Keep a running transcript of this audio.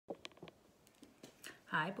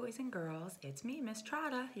Hi boys and girls, it's me, Miss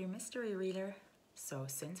Trotta, your mystery reader. So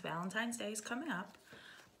since Valentine's Day is coming up,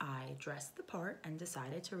 I dressed the part and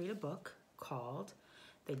decided to read a book called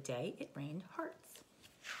The Day It Rained Hearts.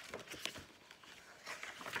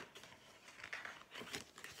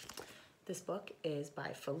 This book is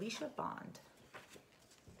by Felicia Bond.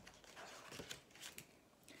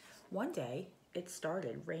 One day, it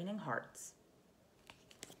started raining hearts.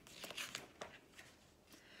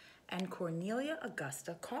 And Cornelia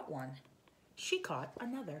Augusta caught one. She caught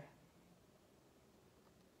another.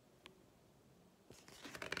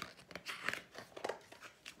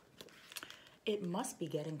 It must be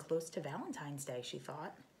getting close to Valentine's Day, she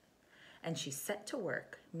thought. And she set to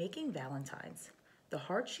work making valentines. The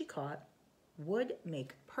hearts she caught would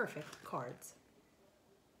make perfect cards.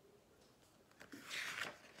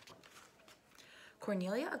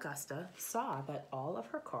 Cornelia Augusta saw that all of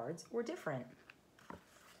her cards were different.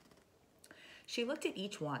 She looked at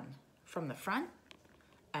each one from the front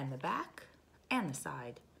and the back and the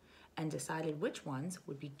side and decided which ones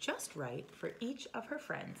would be just right for each of her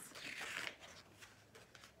friends.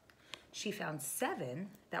 She found 7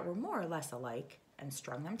 that were more or less alike and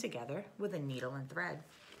strung them together with a needle and thread.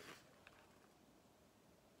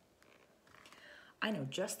 I know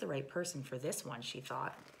just the right person for this one, she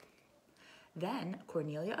thought. Then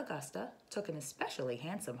Cornelia Augusta took an especially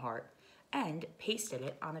handsome heart and pasted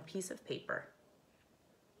it on a piece of paper.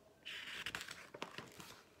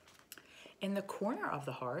 In the corner of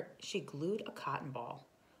the heart, she glued a cotton ball,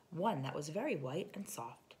 one that was very white and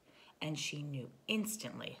soft, and she knew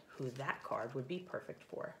instantly who that card would be perfect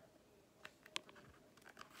for.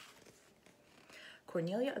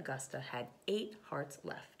 Cornelia Augusta had 8 hearts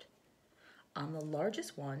left. On the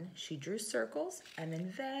largest one, she drew circles and then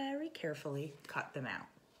very carefully cut them out.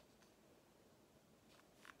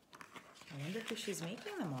 I wonder who she's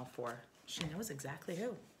making them all for. She knows exactly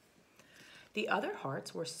who. The other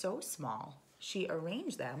hearts were so small, she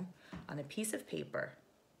arranged them on a piece of paper.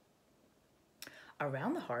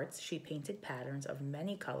 Around the hearts, she painted patterns of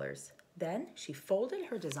many colors. Then she folded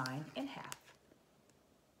her design in half.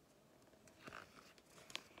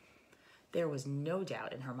 There was no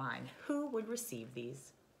doubt in her mind who would receive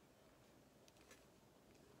these.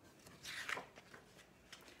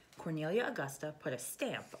 Cornelia Augusta put a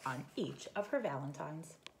stamp on each of her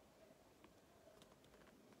valentines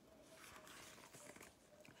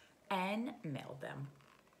and mailed them.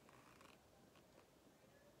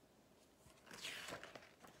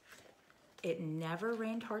 It never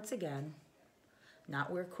rained hearts again.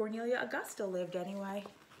 Not where Cornelia Augusta lived anyway.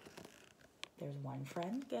 There's one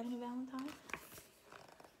friend getting a Valentine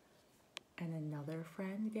and another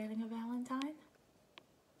friend getting a Valentine.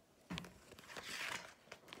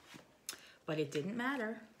 But it didn't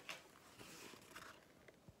matter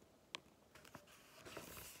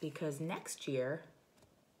because next year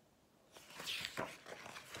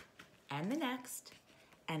and the next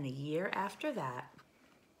and the year after that,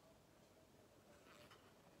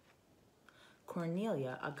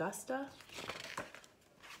 Cornelia Augusta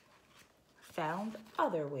found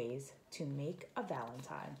other ways to make a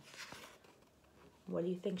Valentine. What do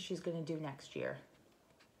you think she's going to do next year?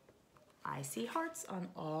 I see hearts on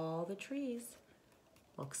all the trees.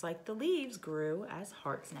 Looks like the leaves grew as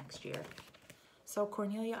hearts next year. So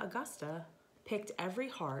Cornelia Augusta picked every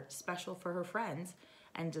heart special for her friends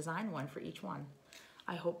and designed one for each one.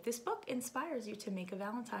 I hope this book inspires you to make a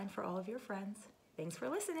Valentine for all of your friends. Thanks for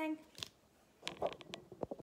listening.